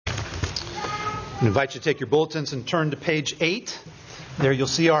I invite you to take your bulletins and turn to page 8. There you'll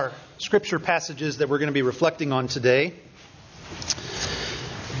see our scripture passages that we're going to be reflecting on today.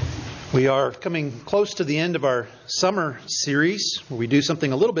 We are coming close to the end of our summer series, where we do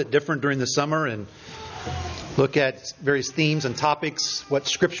something a little bit different during the summer and look at various themes and topics, what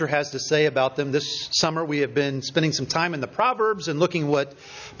Scripture has to say about them. This summer we have been spending some time in the Proverbs and looking what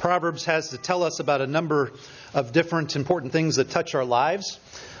Proverbs has to tell us about a number of different important things that touch our lives.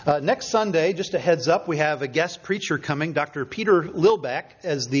 Next Sunday, just a heads up, we have a guest preacher coming, Dr. Peter Lilbeck,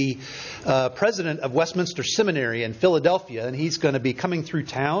 as the president of Westminster Seminary in Philadelphia. And he's going to be coming through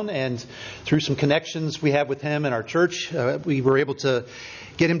town, and through some connections we have with him in our church, we were able to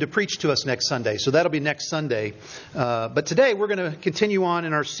get him to preach to us next Sunday. So that'll be next Sunday. But today we're going to continue on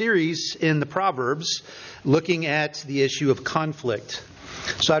in our series in the Proverbs, looking at the issue of conflict.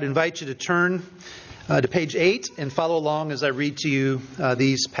 So I'd invite you to turn to page 8 and follow along as I read to you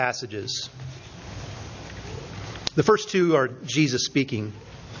these passages. The first two are Jesus speaking.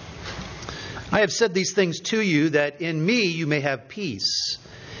 I have said these things to you that in me you may have peace.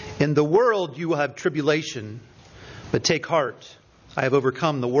 In the world you will have tribulation, but take heart, I have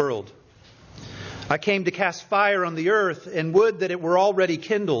overcome the world. I came to cast fire on the earth, and would that it were already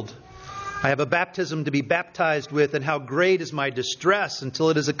kindled. I have a baptism to be baptized with, and how great is my distress until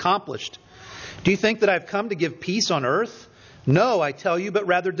it is accomplished. Do you think that I've come to give peace on earth? No, I tell you, but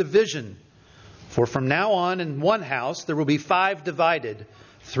rather division. For from now on in one house there will be 5 divided,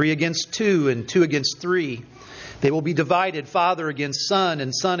 3 against 2 and 2 against 3. They will be divided, father against son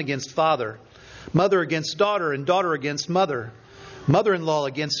and son against father, mother against daughter and daughter against mother, mother-in-law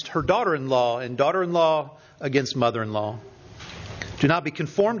against her daughter-in-law and daughter-in-law against mother-in-law. Do not be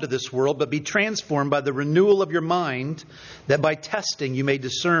conformed to this world, but be transformed by the renewal of your mind, that by testing you may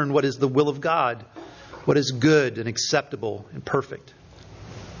discern what is the will of God, what is good and acceptable and perfect.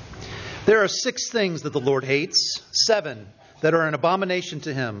 There are 6 things that the Lord hates, 7 that are an abomination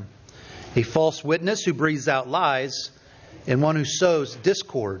to him: a false witness who breathes out lies, and one who sows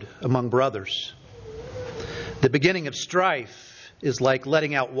discord among brothers. The beginning of strife is like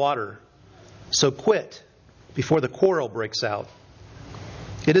letting out water, so quit before the quarrel breaks out.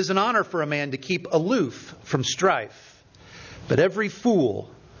 It is an honor for a man to keep aloof from strife, but every fool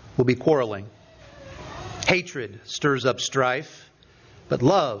will be quarreling. Hatred stirs up strife, but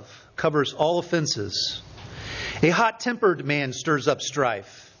love covers all offenses. A hot-tempered man stirs up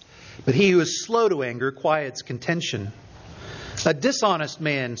strife, but he who is slow to anger quiets contention. A dishonest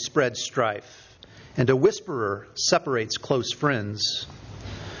man spreads strife, and a whisperer separates close friends.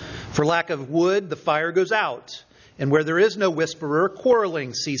 For lack of wood, the fire goes out, and where there is no whisperer,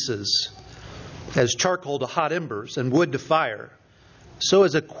 quarreling ceases. As charcoal to hot embers and wood to fire, so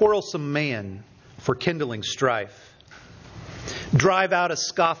is a quarrelsome man for kindling strife. Drive out a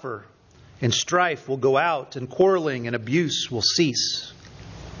scoffer, and strife will go out, and quarreling and abuse will cease.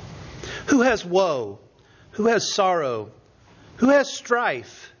 Who has woe? Who has sorrow? Who has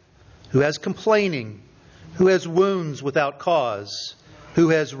strife? Who has complaining? Who has wounds without cause? Who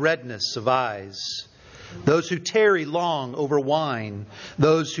has redness of eyes? Those who tarry long over wine,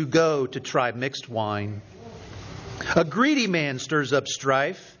 those who go to try mixed wine. A greedy man stirs up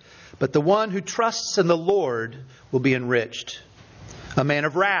strife, but the one who trusts in the Lord will be enriched. A man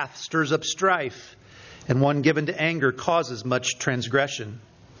of wrath stirs up strife, and one given to anger causes much transgression.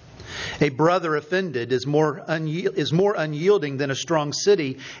 A brother offended is more unyielding than a strong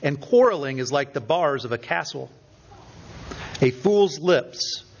city, and quarreling is like the bars of a castle. A fool's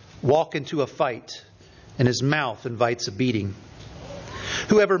lips walk into a fight, and his mouth invites a beating.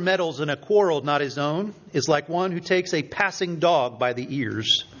 Whoever meddles in a quarrel not his own is like one who takes a passing dog by the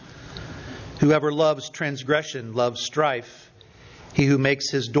ears. Whoever loves transgression loves strife. He who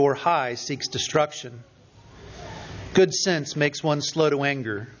makes his door high seeks destruction. Good sense makes one slow to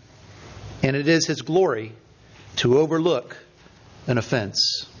anger, and it is his glory to overlook an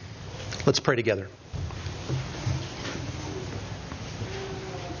offense. Let's pray together.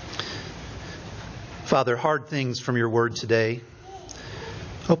 Father, hard things from your word today.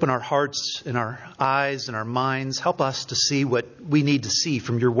 Open our hearts and our eyes and our minds. Help us to see what we need to see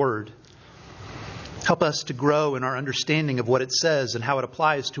from your word. Help us to grow in our understanding of what it says and how it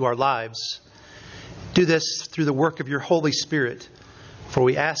applies to our lives. Do this through the work of your Holy Spirit. For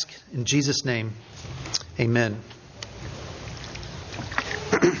we ask in Jesus' name, amen.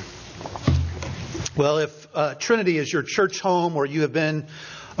 Well, if Trinity is your church home, or you have been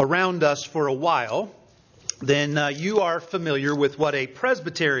around us for a while, then you are familiar with what a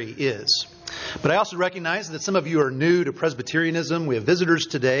presbytery is. But I also recognize that some of you are new to Presbyterianism. We have visitors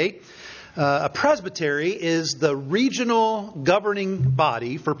today. A presbytery is the regional governing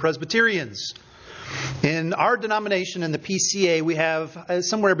body for Presbyterians. In our denomination, in the PCA, we have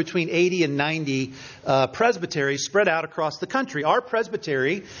somewhere between 80 and 90 presbyteries spread out across the country. Our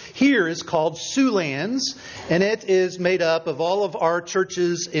presbytery here is called Siouxlands, and it is made up of all of our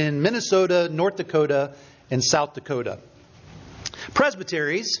churches in Minnesota, North Dakota, and South Dakota.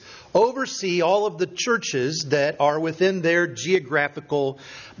 Presbyteries oversee all of the churches that are within their geographical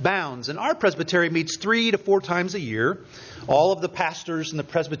bounds. And our presbytery meets 3 to 4 times a year. All of the pastors in the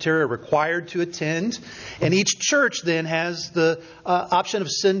presbytery are required to attend. And each church then has the option of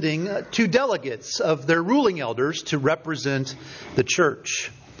sending 2 delegates of their ruling elders to represent the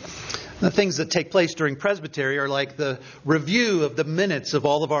church. The things that take place during presbytery are like the review of the minutes of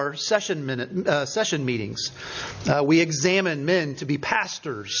all of our session meetings. We examine men to be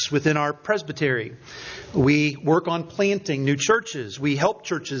pastors within our presbytery. We work on planting new churches. We help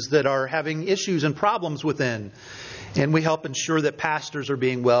churches that are having issues and problems within. And we help ensure that pastors are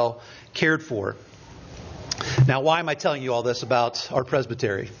being well cared for. Now, why am I telling you all this about our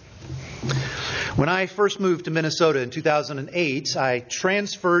presbytery? When I first moved to Minnesota in 2008, I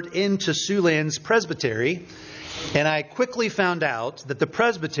transferred into Siouxlands Presbytery, and I quickly found out that the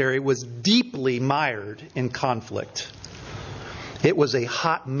presbytery was deeply mired in conflict. It was a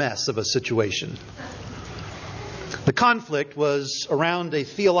hot mess of a situation. The conflict was around a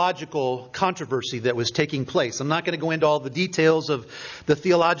theological controversy that was taking place. I'm not going to go into all the details of the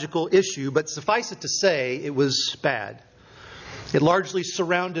theological issue, but suffice it to say, it was bad. It largely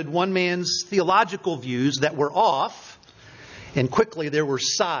surrounded one man's theological views that were off, and quickly there were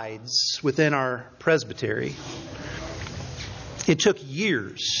sides within our presbytery. It took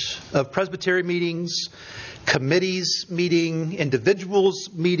years of presbytery meetings, committees meeting, individuals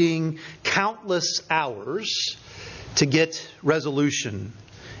meeting, countless hours to get resolution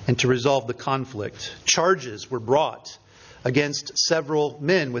and to resolve the conflict. Charges were brought against several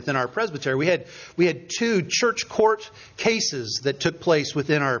men within our presbytery. We had 2 church court cases that took place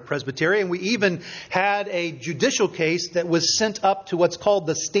within our presbytery, and we even had a judicial case that was sent up to what's called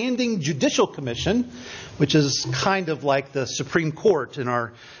the Standing Judicial Commission, which is kind of like the Supreme Court in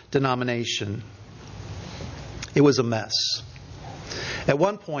our denomination. It was a mess. At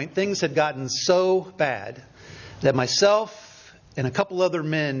one point, things had gotten so bad that myself and a couple other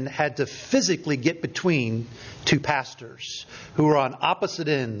men had to physically get between 2 pastors who were on opposite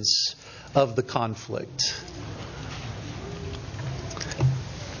ends of the conflict.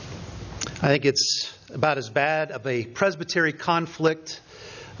 I think it's about as bad of a presbytery conflict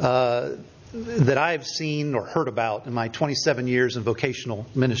that I've seen or heard about in my 27 years in vocational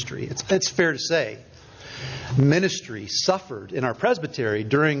ministry. It's fair to say ministry suffered in our presbytery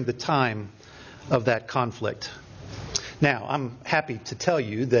during the time of that conflict. Now, I'm happy to tell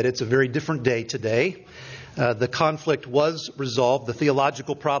you that it's a very different day today. The conflict was resolved. The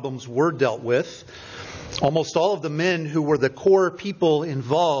theological problems were dealt with. Almost all of the men who were the core people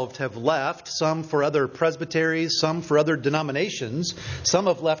involved have left, some for other presbyteries, some for other denominations. Some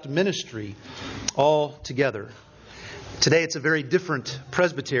have left ministry altogether. Today, it's a very different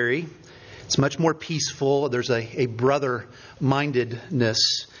presbytery. It's much more peaceful. There's a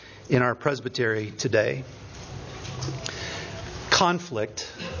brother-mindedness in our presbytery today. Conflict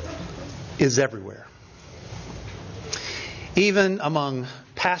is everywhere. Even among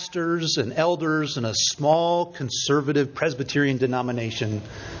pastors and elders in a small conservative Presbyterian denomination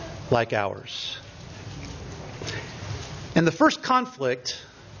like ours. And the first conflict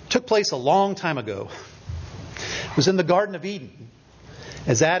took place a long time ago. It was in the Garden of Eden,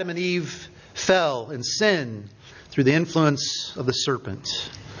 as Adam and Eve fell in sin through the influence of the serpent.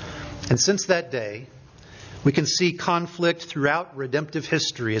 And since that day, we can see conflict throughout redemptive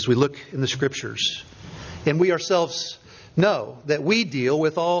history as we look in the Scriptures. And we ourselves know that we deal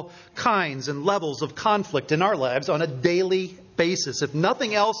with all kinds and levels of conflict in our lives on a daily basis. If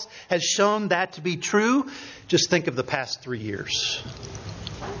nothing else has shown that to be true, just think of the past 3 years.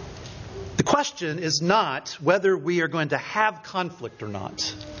 The question is not whether we are going to have conflict or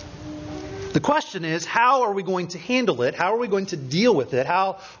not. The question is, how are we going to handle it? How are we going to deal with it?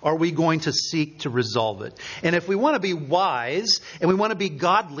 How are we going to seek to resolve it? And if we want to be wise and we want to be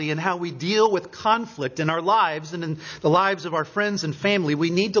godly in how we deal with conflict in our lives and in the lives of our friends and family, we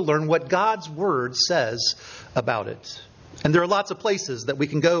need to learn what God's Word says about it. And there are lots of places that we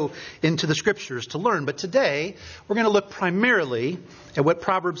can go into the Scriptures to learn. But today, we're going to look primarily at what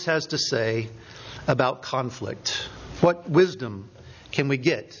Proverbs has to say about conflict. What wisdom can we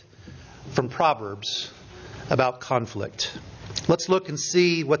get from Proverbs about conflict? Let's look and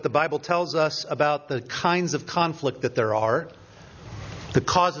see what the Bible tells us about the kinds of conflict that there are, the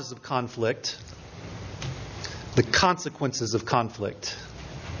causes of conflict, the consequences of conflict,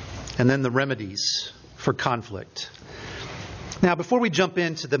 and then the remedies for conflict. Now, before we jump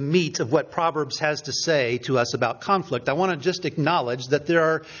into the meat of what Proverbs has to say to us about conflict, I want to just acknowledge that there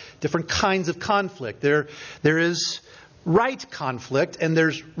are different kinds of conflict. There is right conflict and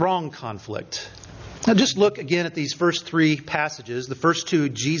there's wrong conflict. Now, just look again at these first three passages. The first two,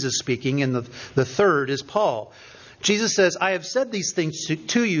 Jesus speaking, and the third is Paul. Jesus says, I have said these things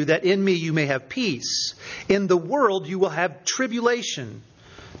to you that in me you may have peace. In the world you will have tribulation.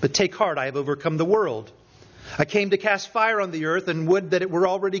 But take heart, I have overcome the world. I came to cast fire on the earth, and would that it were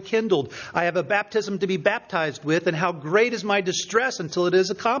already kindled. I have a baptism to be baptized with, and how great is my distress until it is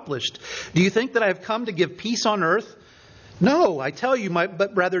accomplished. Do you think that I have come to give peace on earth? No, I tell you,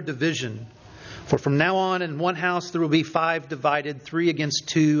 but rather division. For from now on in one house there will be 5 divided, 3 against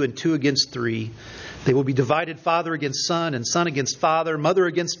 2, and 2 against 3. They will be divided, father against son, and son against father, mother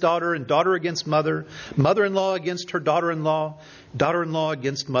against daughter, and daughter against mother, mother-in-law against her daughter-in-law, daughter-in-law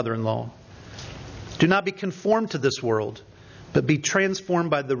against mother-in-law. Do not be conformed to this world, but be transformed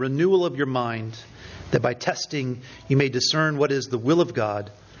by the renewal of your mind, that by testing you may discern what is the will of God,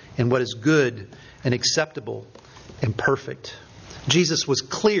 and what is good and acceptable and perfect. Jesus was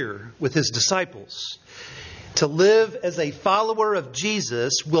clear with his disciples. To live as a follower of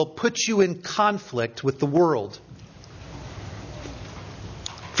Jesus will put you in conflict with the world.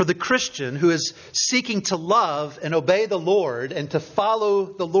 For the Christian who is seeking to love and obey the Lord and to follow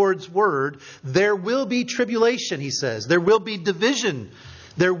the Lord's word, there will be tribulation, he says. There will be division.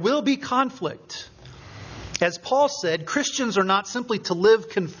 There will be conflict. As Paul said, Christians are not simply to live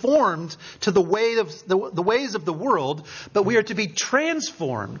conformed to the ways of the world, but we are to be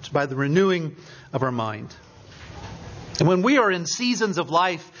transformed by the renewing of our mind. And when we are in seasons of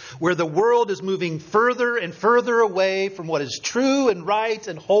life where the world is moving further and further away from what is true and right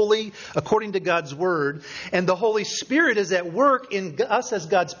and holy according to God's word, and the Holy Spirit is at work in us as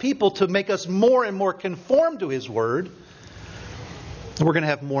God's people to make us more and more conformed to his word, we're going to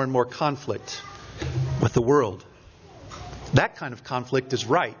have more and more conflict with the world. That kind of conflict is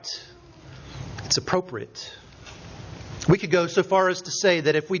right. It's appropriate. We could go so far as to say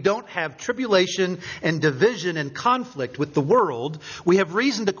that if we don't have tribulation and division and conflict with the world, we have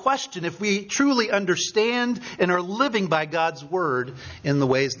reason to question if we truly understand and are living by God's word in the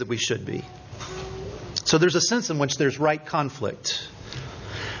ways that we should be. So there's a sense in which there's right conflict.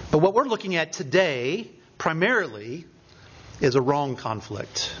 But what we're looking at today, primarily, is a wrong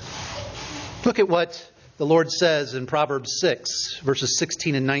conflict. Look at what the Lord says in Proverbs 6, verses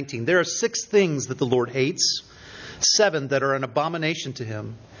 16 and 19. There are 6 things that the Lord hates, 7 that are an abomination to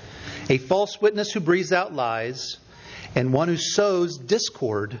him: a false witness who breathes out lies, and one who sows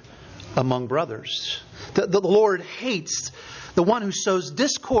discord among brothers. The Lord hates the one who sows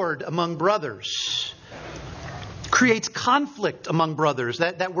discord among brothers, creates conflict among brothers.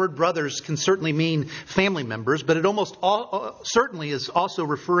 That word brothers can certainly mean family members, but it almost certainly is also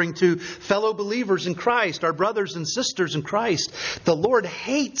referring to fellow believers in Christ, our brothers and sisters in Christ. The Lord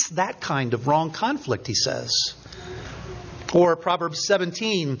hates that kind of wrong conflict, he says. Or Proverbs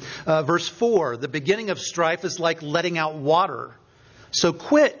 17, verse 4, the beginning of strife is like letting out water. So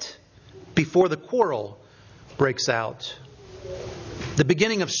quit before the quarrel breaks out. The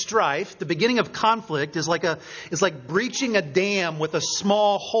beginning of strife, the beginning of conflict is like breaching a dam with a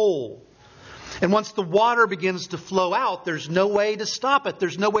small hole. And once the water begins to flow out, there's no way to stop it.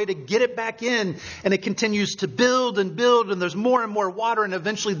 There's no way to get it back in. And it continues to build and build, and there's more and more water, and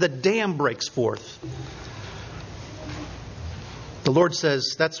eventually the dam breaks forth. The Lord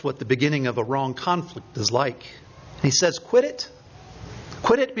says that's what the beginning of a wrong conflict is like. And he says, quit it.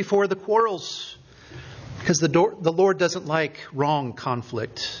 Quit it before the quarrels. Because the Lord doesn't like wrong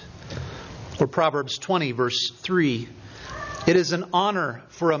conflict. Or Proverbs 20, verse 3. It is an honor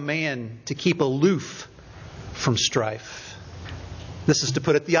for a man to keep aloof from strife. This is to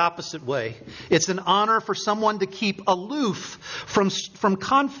put it the opposite way. It's an honor for someone to keep aloof from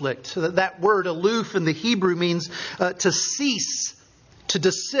conflict. That word aloof in the Hebrew means to cease, to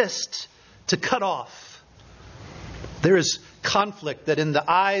desist, to cut off. There is conflict that in the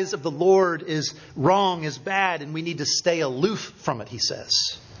eyes of the Lord is wrong, is bad, and we need to stay aloof from it, he says.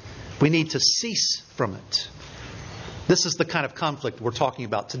 We need to cease from it. This is the kind of conflict we're talking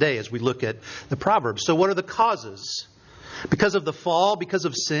about today as we look at the Proverbs. So what are the causes? Because of the fall, because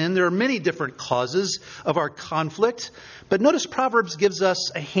of sin, there are many different causes of our conflict. But notice Proverbs gives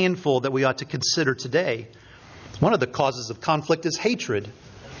us a handful that we ought to consider today. One of the causes of conflict is hatred.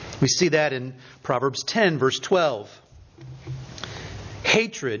 We see that in Proverbs 10, verse 12.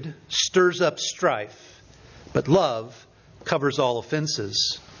 Hatred stirs up strife, but love covers all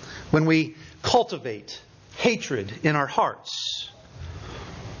offenses. When we cultivate hatred in our hearts,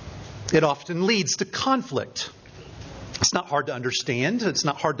 It often leads to conflict. It's not hard to understand. It's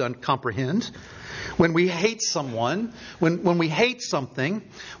not hard to comprehend. When we hate someone, when we hate something,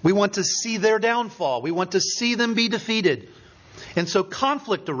 we want to see their downfall. We want to see them be defeated. And so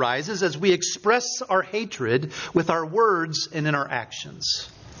conflict arises as we express our hatred with our words and in our actions.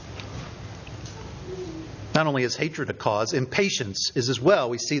 Not only is hatred a cause, impatience is as well.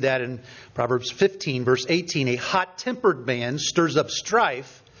 We see that in Proverbs 15, verse 18. A hot-tempered man stirs up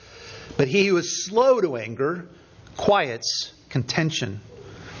strife, but he who is slow to anger quiets contention.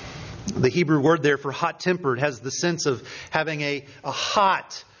 The Hebrew word there for hot-tempered has the sense of having a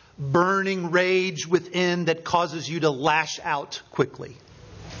hot, burning rage within that causes you to lash out quickly.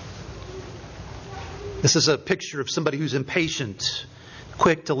 This is a picture of somebody who's impatient,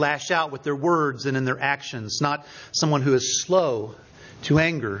 quick to lash out with their words and in their actions. Not someone who is slow to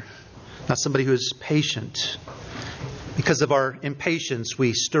anger. Not somebody who is patient. Because of our impatience,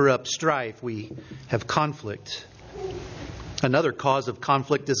 we stir up strife. We have conflict. Another cause of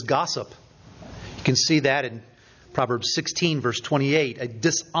conflict is gossip. You can see that in Proverbs 16, verse 28. A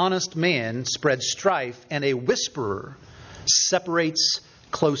dishonest man spreads strife, and a whisperer separates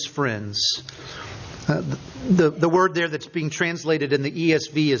close friends. The word there that's being translated in the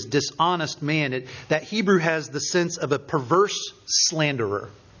ESV is dishonest man. That Hebrew has the sense of a perverse slanderer.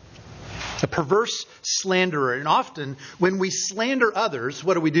 A perverse slanderer. And often when we slander others,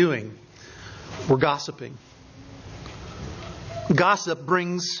 what are we doing? We're gossiping. Gossip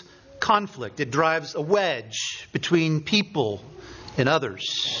brings conflict. It drives a wedge between people and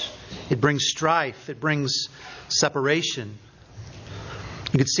others. It brings strife. It brings separation.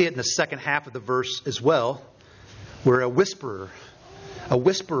 You can see it in the second half of the verse as well, where a whisperer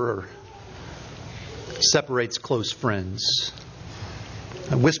separates close friends.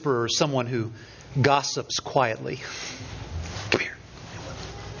 A whisperer is someone who gossips quietly. Come here.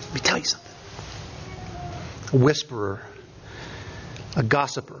 Let me tell you something. A whisperer, a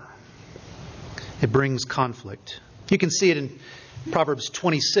gossiper. It brings conflict. You can see it in Proverbs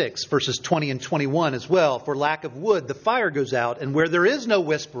 26, verses 20 and 21 as well. For lack of wood, the fire goes out, and where there is no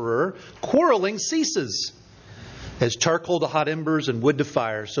whisperer, quarreling ceases. As charcoal to hot embers and wood to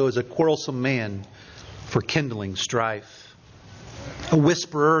fire, so is a quarrelsome man for kindling strife. A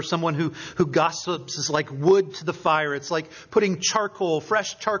whisperer, someone who gossips, is like wood to the fire. It's like putting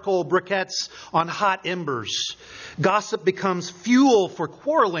fresh charcoal briquettes on hot embers. Gossip becomes fuel for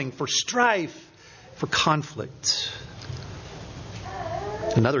quarreling, for strife, for conflict.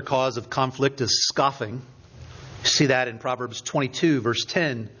 Another cause of conflict is scoffing. You see that in Proverbs 22, verse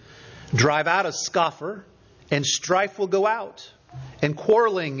 10. Drive out a scoffer, and strife will go out, and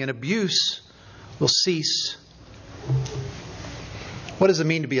quarreling and abuse will cease. What does it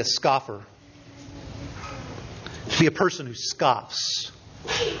mean to be a scoffer? To be a person who scoffs.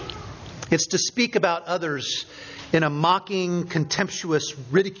 It's to speak about others in a mocking, contemptuous,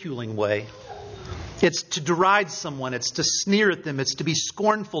 ridiculing way. It's to deride someone. It's to sneer at them. It's to be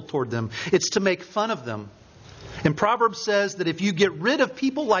scornful toward them. It's to make fun of them. And Proverbs says that if you get rid of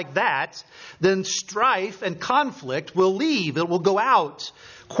people like that, then strife and conflict will leave. It will go out.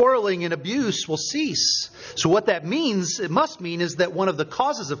 Quarreling and abuse will cease. So what that means, it must mean, is that one of the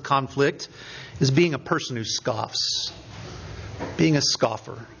causes of conflict is being a person who scoffs. Being a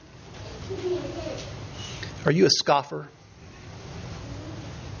scoffer. Are you a scoffer?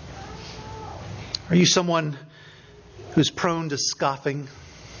 Are you someone who's prone to scoffing?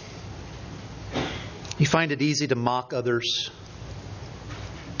 You find it easy to mock others,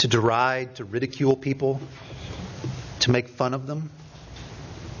 to deride, to ridicule people, to make fun of them?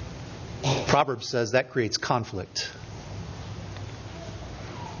 Proverbs says that creates conflict.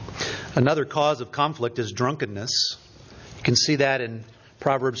 Another cause of conflict is drunkenness. You can see that in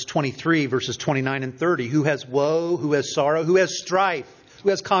Proverbs 23, verses 29 and 30. Who has woe? Who has sorrow? Who has strife? Who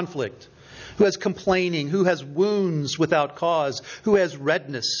has conflict? Who has complaining? Who has wounds without cause? Who has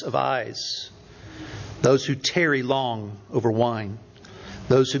redness of eyes? Those who tarry long over wine.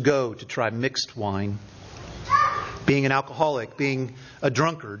 Those who go to try mixed wine. Being an alcoholic, being a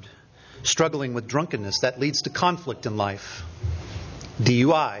drunkard, struggling with drunkenness, that leads to conflict in life.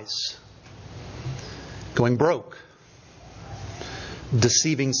 DUIs. Going broke.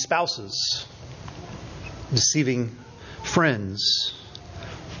 Deceiving spouses. Deceiving friends.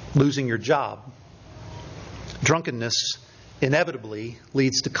 Losing your job. Drunkenness inevitably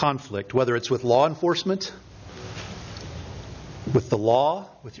leads to conflict, whether it's with law enforcement, with the law,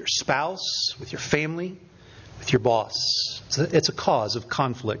 with your spouse, with your family, with your boss. It's a cause of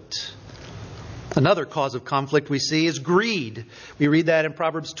conflict. Another cause of conflict we see is greed. We read that in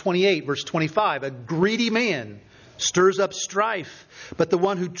Proverbs 28, verse 25. A greedy man stirs up strife, but the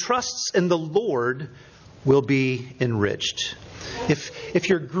one who trusts in the Lord will be enriched. If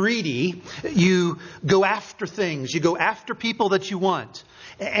you're greedy, you go after things. You go after people that you want.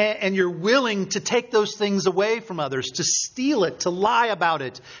 And you're willing to take those things away from others, to steal it, to lie about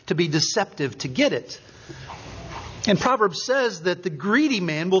it, to be deceptive, to get it. And Proverbs says that the greedy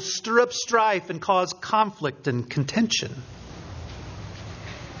man will stir up strife and cause conflict and contention.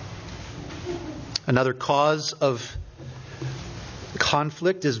 Another cause of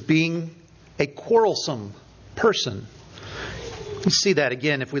conflict is being a quarrelsome person. You see that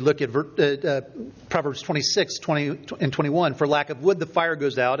again if we look at Proverbs 26, 20 and 21. For lack of wood, the fire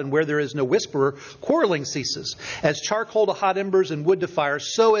goes out, and where there is no whisperer, quarreling ceases. As charcoal to hot embers and wood to fire,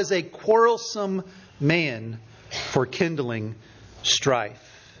 so is a quarrelsome man for kindling strife.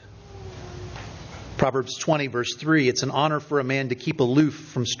 Proverbs 20, verse 3, it's an honor for a man to keep aloof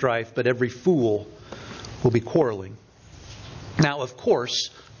from strife, but every fool will be quarreling. Now, of course,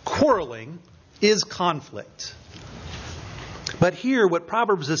 quarreling is conflict. But here, what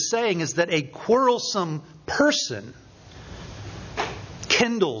Proverbs is saying is that a quarrelsome person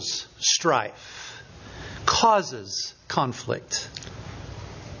kindles strife, causes conflict.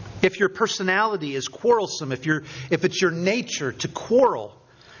 If your personality is quarrelsome, if it's your nature to quarrel,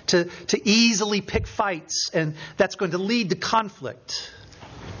 to easily pick fights, and that's going to lead to conflict.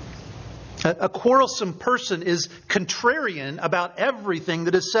 A quarrelsome person is contrarian about everything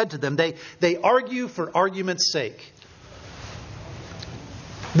that is said to them. They argue for argument's sake.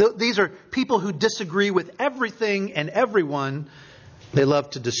 These are people who disagree with everything and everyone. They love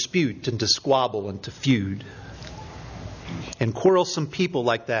to dispute and to squabble and to feud. And quarrelsome people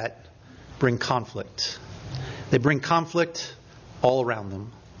like that bring conflict. They bring conflict all around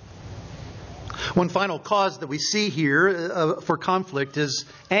them. One final cause that we see here for conflict is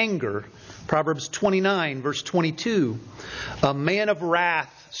anger. Proverbs 29, verse 22. A man of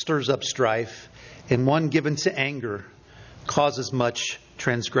wrath stirs up strife, and one given to anger causes much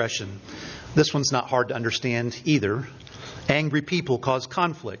transgression. This one's not hard to understand either. Angry people cause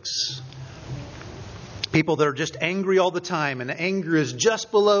conflicts. People that are just angry all the time, and anger is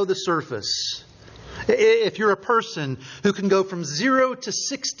just below the surface. If you're a person who can go from 0 to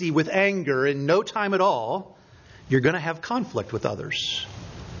 60 with anger in no time at all, you're going to have conflict with others.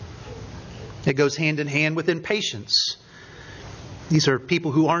 It goes hand in hand with impatience. These are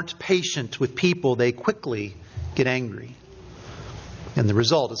people who aren't patient with people. They quickly get angry. And the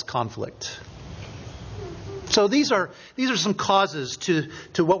result is conflict. So these are some causes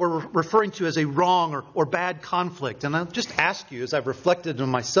to what we're referring to as a wrong or bad conflict. And I'll just ask you, as I've reflected on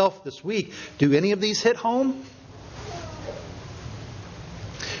myself this week, do any of these hit home?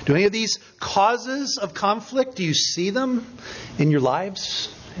 Do any of these causes of conflict, do you see them in your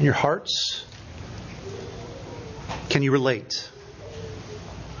lives, in your hearts? Can you relate?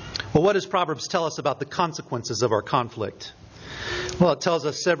 Well, what does Proverbs tell us about the consequences of our conflict? Well, it tells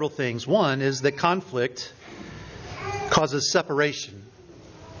us several things. One is that conflict causes separation.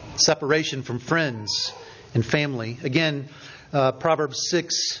 Separation from friends and family. Again, Proverbs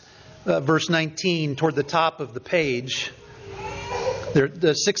 6, verse 19, toward the top of the page. There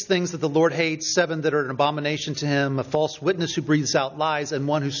are 6 things that the Lord hates, 7 that are an abomination to Him, a false witness who breathes out lies, and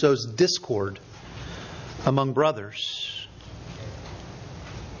one who sows discord among brothers.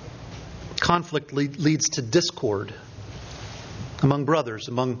 Conflict leads to discord among brothers,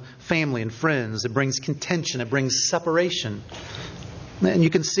 among family and friends. It brings contention. It brings separation. And you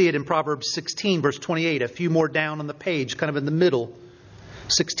can see it in Proverbs 16, verse 28, a few more down on the page, kind of in the middle.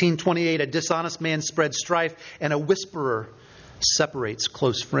 16:28, a dishonest man spreads strife, and a whisperer separates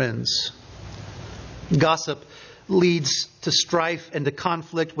close friends. Gossip leads to strife and to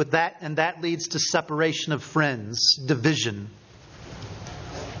conflict with that, and that leads to separation of friends, division.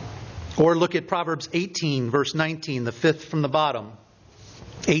 Or look at Proverbs 18, verse 19, the 5th from the bottom.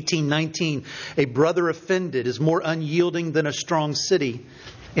 18:19, a brother offended is more unyielding than a strong city,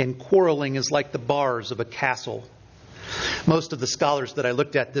 and quarreling is like the bars of a castle. Most of the scholars that I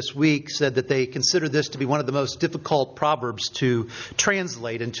looked at this week said that they consider this to be one of the most difficult proverbs to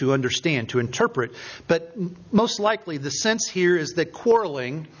translate and to understand, to interpret. But most likely the sense here is that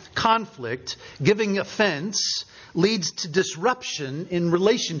quarreling, conflict, giving offense leads to disruption in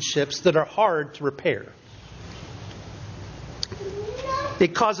relationships that are hard to repair.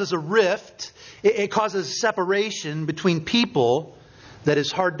 It causes a rift. It causes separation between people that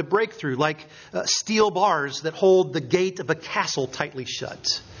is hard to break through, like steel bars that hold the gate of a castle tightly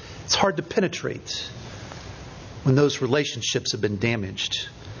shut. It's hard to penetrate when those relationships have been damaged.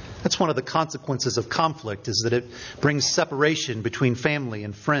 That's one of the consequences of conflict, is that it brings separation between family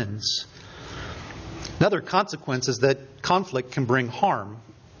and friends. Another consequence is that conflict can bring harm.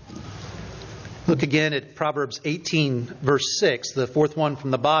 Look again at Proverbs 18, verse 6, the fourth one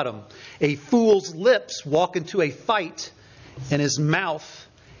from the bottom. A fool's lips walk into a fight, and his mouth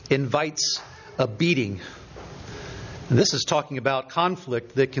invites a beating. And this is talking about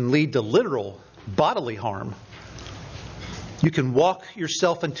conflict that can lead to literal bodily harm. You can walk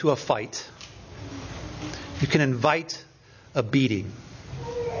yourself into a fight. You can invite a beating.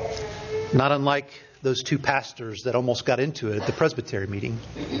 Not unlike those two pastors that almost got into it at the presbytery meeting.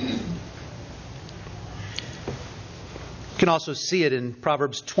 You can also see it in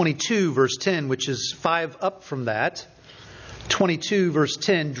Proverbs 22, verse 10, which is 5 up from that. 22, verse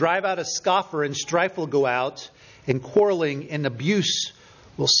 10, drive out a scoffer and strife will go out, and quarreling and abuse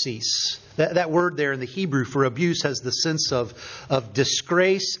will cease. That word there in the Hebrew for abuse has the sense of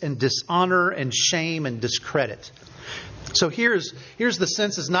disgrace and dishonor and shame and discredit. So here's the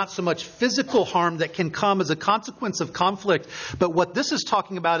sense is not so much physical harm that can come as a consequence of conflict, but what this is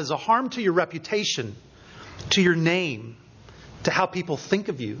talking about is a harm to your reputation, to your name, to how people think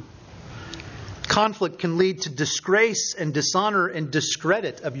of you. Conflict can lead to disgrace and dishonor and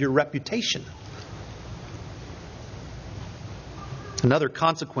discredit of your reputation. Another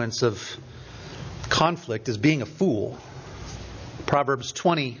consequence of conflict is being a fool. Proverbs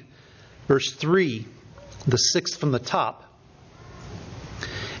 20, verse 3, the sixth from the top.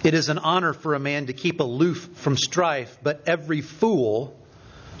 It is an honor for a man to keep aloof from strife, but every fool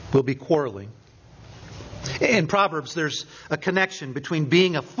will be quarreling. In Proverbs, there's a connection between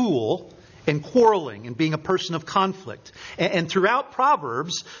being a fool and quarreling and being a person of conflict. And throughout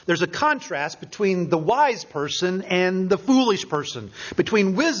Proverbs, there's a contrast between the wise person and the foolish person,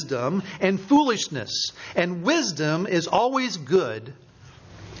 between wisdom and foolishness. And wisdom is always good,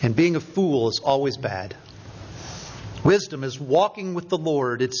 and being a fool is always bad. Wisdom is walking with the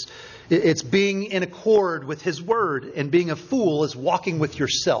Lord. It's being in accord with His Word, and being a fool is walking with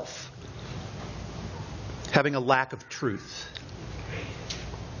yourself, having a lack of truth.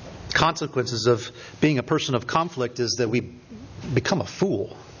 Consequences of being a person of conflict is that we become a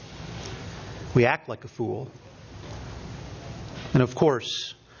fool. We act like a fool. And of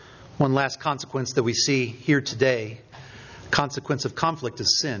course, one last consequence that we see here today, consequence of conflict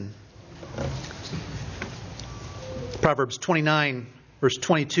is sin. Proverbs 29, verse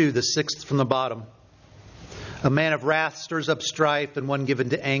 22, the sixth from the bottom. A man of wrath stirs up strife, and one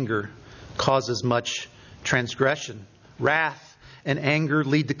given to anger causes much transgression. Wrath and anger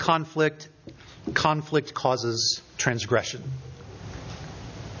lead to conflict. Conflict causes transgression.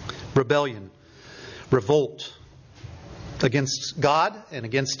 Rebellion, revolt against God and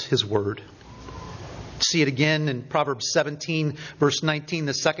against His Word. See it again in Proverbs 17, verse 19,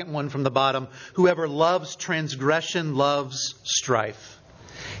 the second one from the bottom. Whoever loves transgression loves strife.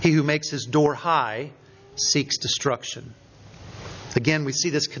 He who makes his door high seeks destruction. Again, we see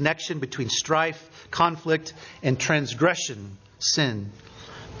this connection between strife, conflict, and transgression, sin.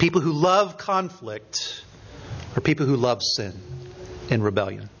 People who love conflict are people who love sin and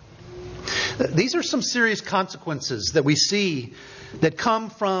rebellion. These are some serious consequences that we see that come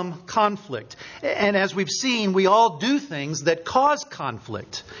from conflict. And as we've seen, we all do things that cause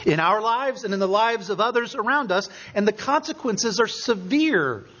conflict in our lives and in the lives of others around us. And the consequences are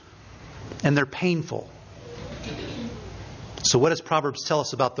severe and they're painful. So what does Proverbs tell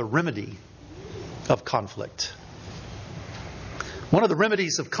us about the remedy of conflict? One of the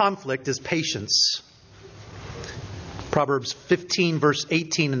remedies of conflict is patience. Proverbs 15, verse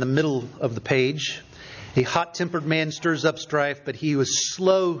 18 in the middle of the page. A hot-tempered man stirs up strife, but he who is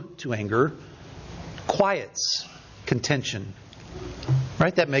slow to anger quiets contention.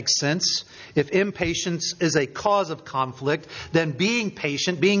 Right? That makes sense. If impatience is a cause of conflict, then being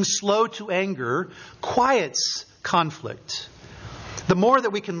patient, being slow to anger, quiets conflict. The more that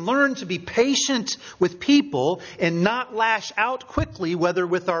we can learn to be patient with people and not lash out quickly, whether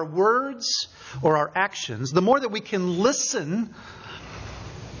with our words or our actions, the more that we can listen,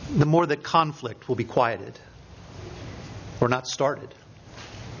 the more that conflict will be quieted or not started.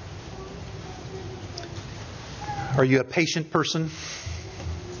 Are you a patient person?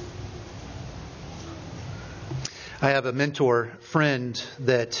 I have a mentor friend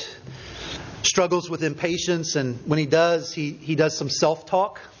that struggles with impatience, and when he does, he does some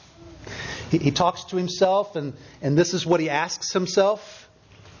self-talk. He talks to himself, and this is what he asks himself.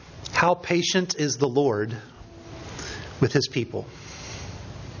 How patient is the Lord with His people?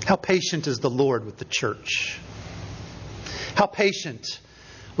 How patient is the Lord with the church? How patient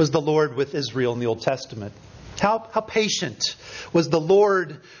was the Lord with Israel in the Old Testament? How patient was the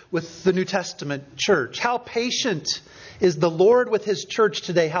Lord with the New Testament church? How patient is the Lord with His church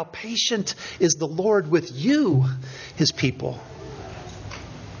today? How patient is the Lord with you, His people?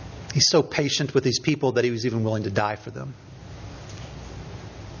 He's so patient with these people that He was even willing to die for them.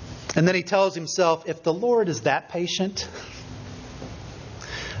 And then He tells Himself, if the Lord is that patient,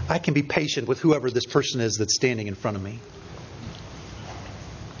 I can be patient with whoever this person is that's standing in front of me.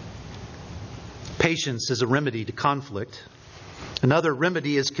 Patience is a remedy to conflict. Another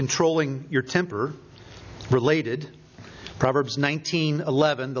remedy is controlling your temper. Related. Proverbs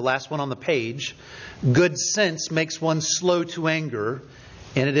 19:11, the last one on the page. Good sense makes one slow to anger,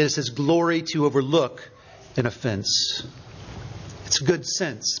 and it is his glory to overlook an offense. It's good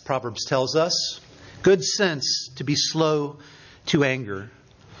sense, Proverbs tells us. Good sense to be slow to anger.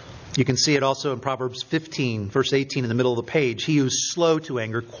 You can see it also in Proverbs 15, verse 18 in the middle of the page. He who is slow to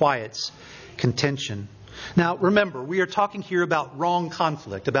anger quiets contention. Now, remember, we are talking here about wrong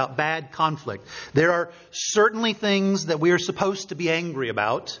conflict, about bad conflict. There are certainly things that we are supposed to be angry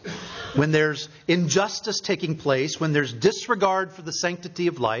about when there's injustice taking place, when there's disregard for the sanctity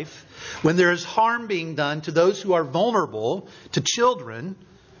of life, when there is harm being done to those who are vulnerable, to children,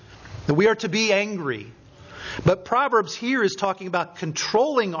 that we are to be angry. But Proverbs here is talking about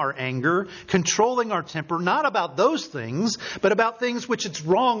controlling our anger, controlling our temper, not about those things, but about things which it's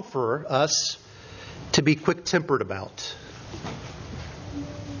wrong for us to be quick-tempered about.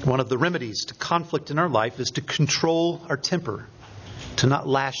 One of the remedies to conflict in our life is to control our temper, to not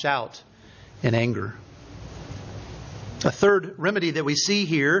lash out in anger. A third remedy that we see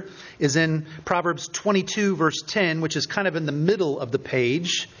here is in Proverbs 22, verse 10, which is kind of in the middle of the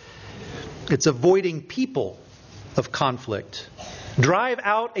page. It's avoiding people of conflict. Drive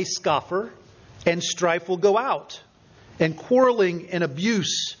out a scoffer, and strife will go out, and quarreling and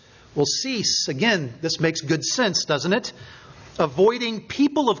abuse will cease. Again, this makes good sense, doesn't it? Avoiding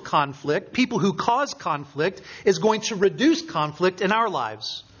people of conflict, people who cause conflict, is going to reduce conflict in our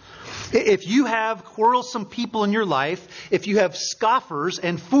lives. If you have quarrelsome people in your life, if you have scoffers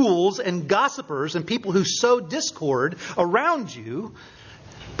and fools and gossipers and people who sow discord around you,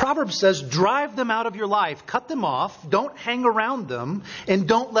 Proverbs says, drive them out of your life. Cut them off. Don't hang around them. And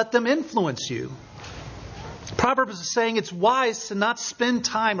don't let them influence you. Proverbs is saying it's wise to not spend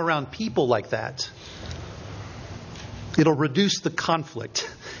time around people like that. It'll reduce the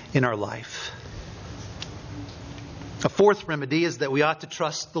conflict in our life. A fourth remedy is that we ought to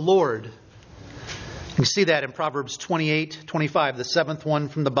trust the Lord. You see that in Proverbs 28:25, the seventh one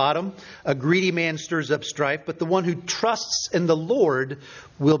from the bottom. A greedy man stirs up strife, but the one who trusts in the Lord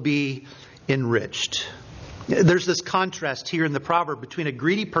will be enriched. There's this contrast here in the proverb between a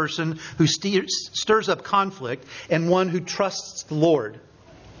greedy person who stirs up conflict and one who trusts the Lord.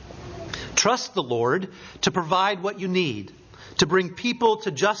 Trust the Lord to provide what you need, to bring people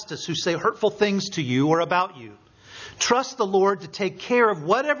to justice who say hurtful things to you or about you. Trust the Lord to take care of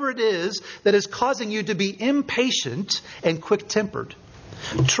whatever it is that is causing you to be impatient and quick-tempered.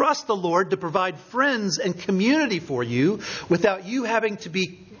 Trust the Lord to provide friends and community for you without you having to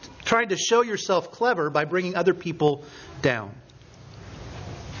be trying to show yourself clever by bringing other people down.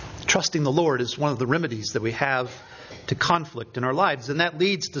 Trusting the Lord is one of the remedies that we have to conflict in our lives. And that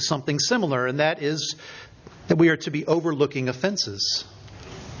leads to something similar, and that is that we are to be overlooking offenses.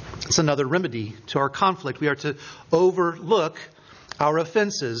 It's another remedy to our conflict. We are to overlook our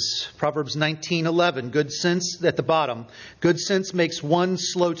offenses. Proverbs 19:11, good sense at the bottom. Good sense makes one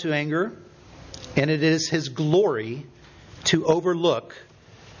slow to anger, and it is his glory to overlook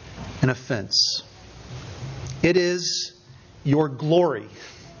an offense. It is your glory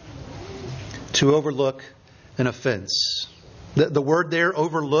to overlook an offense. The word there,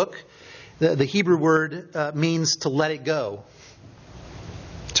 overlook, the Hebrew word means to let it go.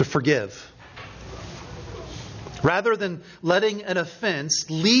 To forgive. Rather than letting an offense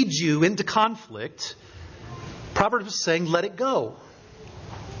lead you into conflict, Proverbs is saying, let it go.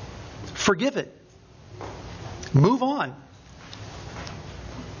 Forgive it. Move on.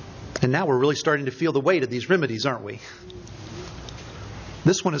 And now we're really starting to feel the weight of these remedies, aren't we?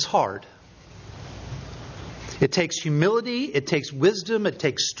 This one is hard. It takes humility, it takes wisdom, it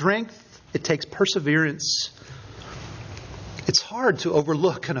takes strength, it takes perseverance. It's hard to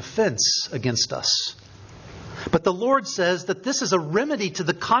overlook an offense against us. But the Lord says that this is a remedy to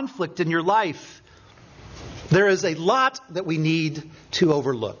the conflict in your life. There is a lot that we need to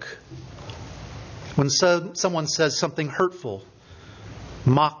overlook. When someone says something hurtful,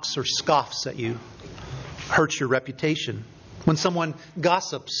 mocks or scoffs at you, hurts your reputation. When someone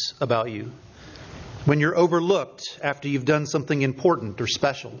gossips about you. When you're overlooked after you've done something important or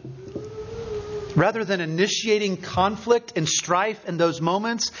special. Rather than initiating conflict and strife in those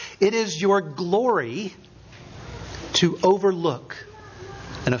moments, it is your glory to overlook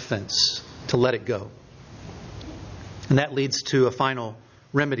an offense, to let it go. And that leads to a final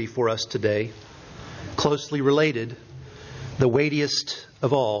remedy for us today, closely related, the weightiest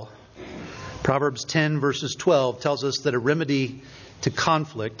of all. Proverbs 10 verses 12 tells us that a remedy to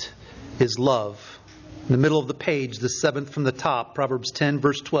conflict is love. In the middle of the page, the seventh from the top, Proverbs 10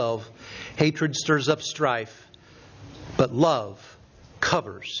 verse 12, hatred stirs up strife, but love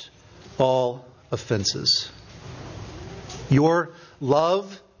covers all offenses. Your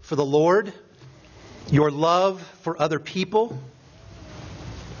love for the Lord, your love for other people,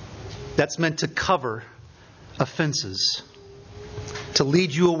 that's meant to cover offenses, to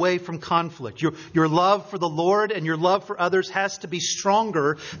lead you away from conflict. Your love for the Lord and your love for others has to be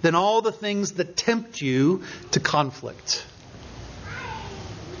stronger than all the things that tempt you to conflict.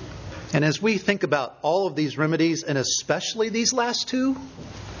 And as we think about all of these remedies, and especially these last two,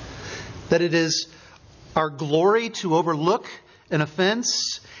 that it is our glory to overlook an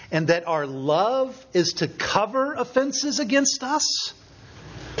offense, and that our love is to cover offenses against us,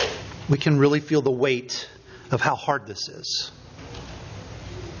 we can really feel the weight of how hard this is.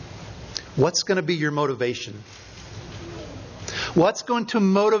 What's going to be your motivation? What's going to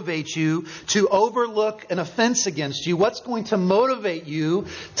motivate you to overlook an offense against you? What's going to motivate you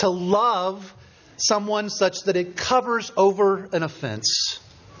to love someone such that it covers over an offense?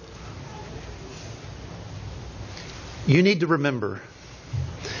 You need to remember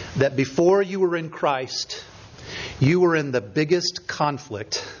that before you were in Christ, you were in the biggest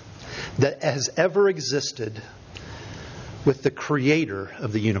conflict that has ever existed with the Creator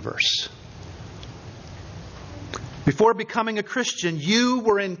of the universe. Before becoming a Christian, you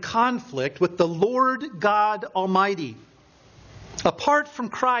were in conflict with the Lord God Almighty. Apart from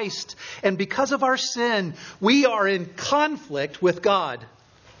Christ, and because of our sin, we are in conflict with God.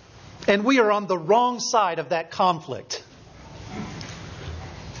 And we are on the wrong side of that conflict.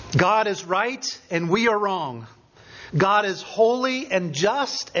 God is right and we are wrong. God is holy and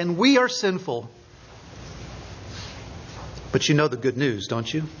just and we are sinful. But you know the good news,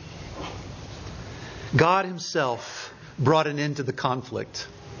 don't you? God Himself brought an end to the conflict.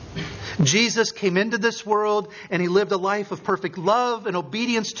 Jesus came into this world and He lived a life of perfect love and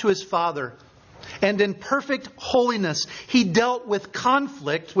obedience to His Father. And in perfect holiness, He dealt with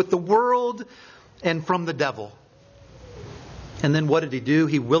conflict with the world and from the devil. And then what did He do?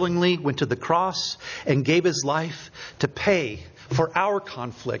 He willingly went to the cross and gave His life to pay for our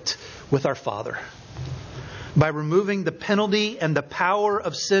conflict with our Father. By removing the penalty and the power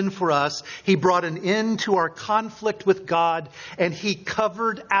of sin for us, He brought an end to our conflict with God, and He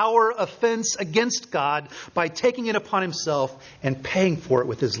covered our offense against God by taking it upon Himself and paying for it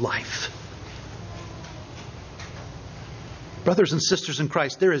with His life. Brothers and sisters in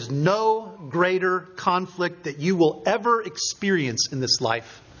Christ, there is no greater conflict that you will ever experience in this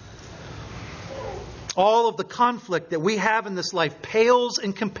life. All of the conflict that we have in this life pales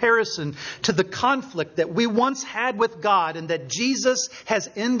in comparison to the conflict that we once had with God and that Jesus has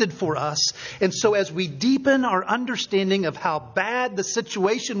ended for us. And so as we deepen our understanding of how bad the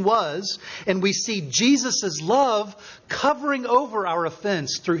situation was, and we see Jesus' love covering over our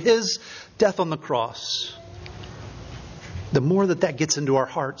offense through His death on the cross, the more that gets into our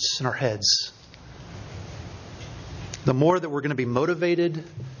hearts and our heads, the more that we're going to be motivated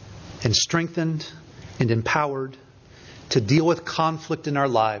and strengthened and empowered to deal with conflict in our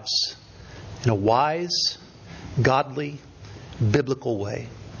lives in a wise, godly, biblical way.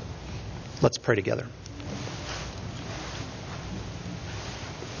 Let's pray together.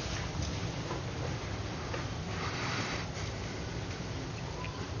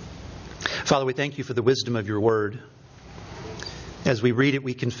 Father, we thank You for the wisdom of Your word. As we read it,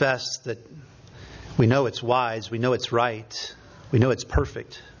 we confess that we know it's wise, we know it's right, we know it's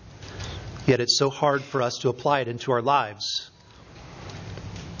perfect. Yet it's so hard for us to apply it into our lives.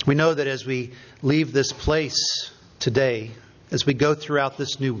 We know that as we leave this place today, as we go throughout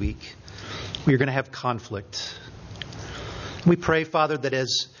this new week, we are going to have conflict. We pray, Father, that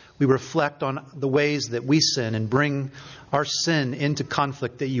as we reflect on the ways that we sin and bring our sin into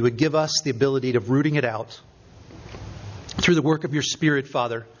conflict, that You would give us the ability of rooting it out. Through the work of Your Spirit,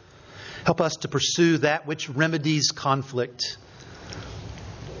 Father, help us to pursue that which remedies conflict.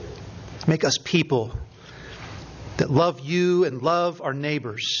 Make us people that love You and love our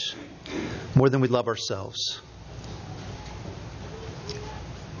neighbors more than we love ourselves.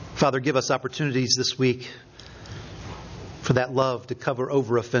 Father, give us opportunities this week for that love to cover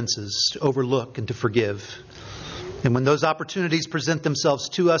over offenses, to overlook and to forgive. And when those opportunities present themselves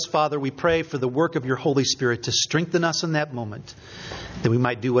to us, Father, we pray for the work of your Holy Spirit to strengthen us in that moment, that we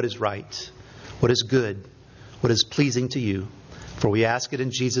might do what is right, what is good, what is pleasing to you. For we ask it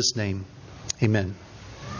in Jesus' name. Amen.